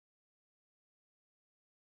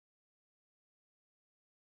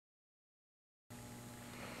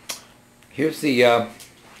Here's the,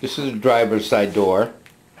 this is the driver's side door,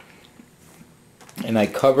 and I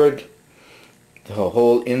covered the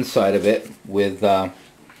whole inside of it with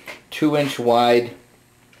 2-inch wide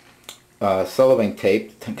cellophane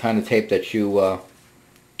tape, the kind of tape that you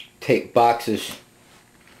tape boxes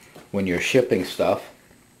when you're shipping stuff.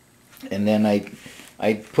 And then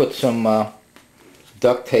I put some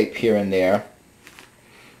duct tape here and there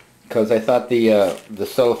because I thought the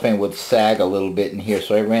cellophane would sag a little bit in here,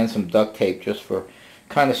 so I ran some duct tape just for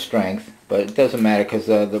kind of strength. But it doesn't matter because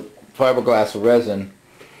the fiberglass resin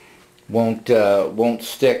won't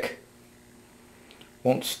stick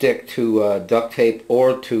to duct tape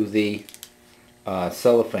or to the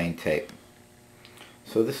cellophane tape.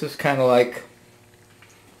 So this is kind of like,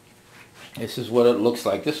 this is what it looks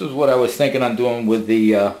like. This is what I was thinking on doing with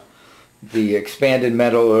the expanded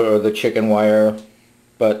metal or the chicken wire,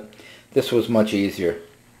 but this was much easier.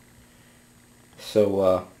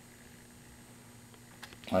 So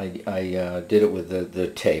I did it with the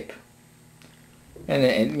tape.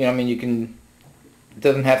 And you know, I mean, you can, it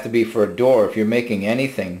doesn't have to be for a door. If you're making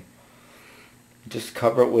anything, just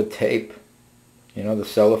cover it with tape, you know, the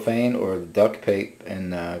cellophane or the duct tape.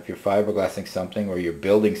 And if you're fiberglassing something or you're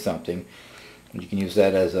building something, you can use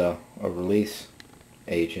that as a release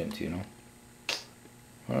agent, you know.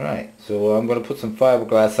 Alright, so I'm going to put some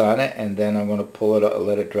fiberglass on it, and then I'm going to pull it,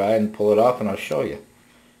 let it dry and pull it off, and I'll show you.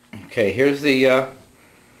 Okay, here's the,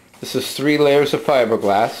 this is 3 layers of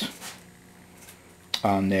fiberglass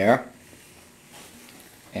on there.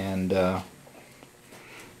 And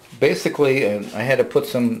basically I had to put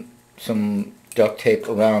some duct tape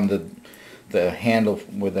around the handle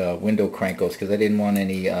where the window crank goes, because I didn't want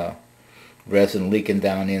any resin leaking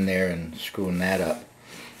down in there and screwing that up.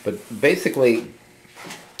 But basically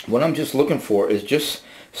what I'm just looking for is just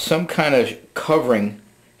some kind of covering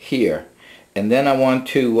here, and then I want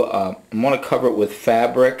to cover it with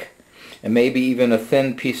fabric and maybe even a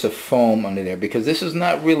thin piece of foam under there, because this is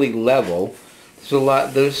not really level.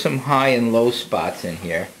 There's some high and low spots in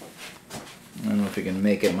here. I don't know if you can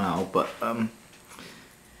make them out, but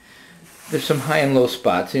there's some high and low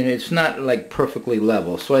spots, and it's not like perfectly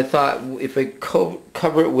level. So I thought if I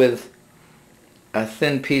cover it with a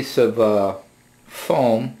thin piece of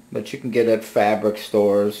foam that you can get at fabric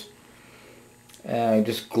stores,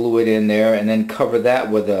 just glue it in there and then cover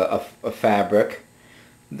that with a fabric,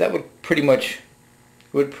 that would pretty much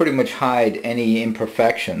hide any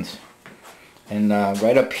imperfections. And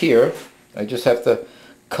right up here, I just have to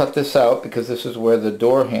cut this out, because this is where the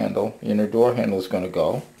door handle, inner door handle, is going to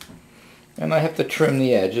go. And I have to trim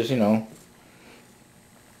the edges, you know.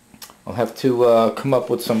 I'll have to come up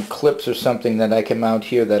with some clips or something that I can mount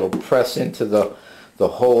here that'll press into the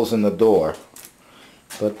holes in the door.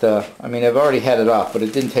 But I mean, I've already had it off, but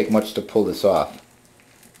it didn't take much to pull this off.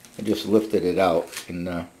 I just lifted it out,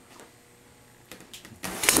 and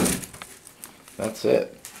that's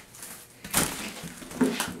it.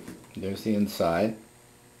 There's the inside.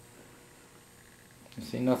 You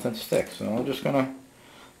see, nothing sticks. So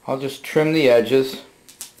I'll just trim the edges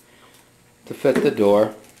to fit the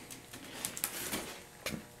door.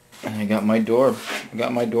 And I got my door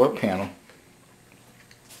panel.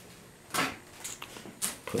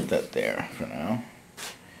 Put that there for now.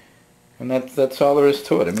 And that's all there is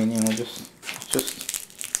to it. I mean, you know, it's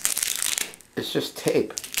just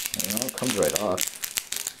tape. You know, it comes right off.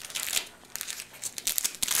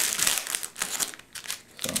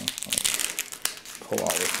 So I'll pull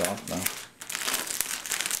all this off now.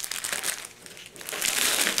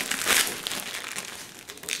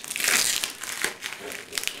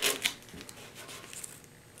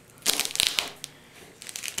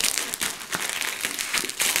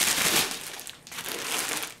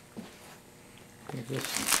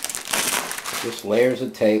 Just layers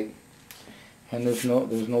of tape, and there's no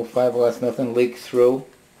fiberglass, nothing leaks through.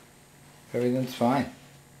 Everything's fine.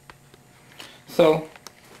 So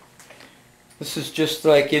this is just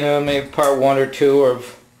like, you know, maybe part 1 or 2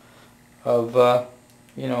 of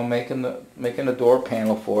you know, making the door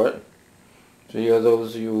panel for it. So you know,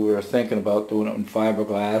 those of you who are thinking about doing it in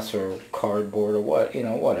fiberglass or cardboard or what, you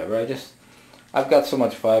know, whatever. I've got so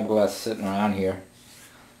much fiberglass sitting around here,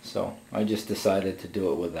 so I just decided to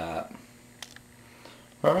do it with that.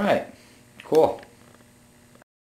 Alright, cool.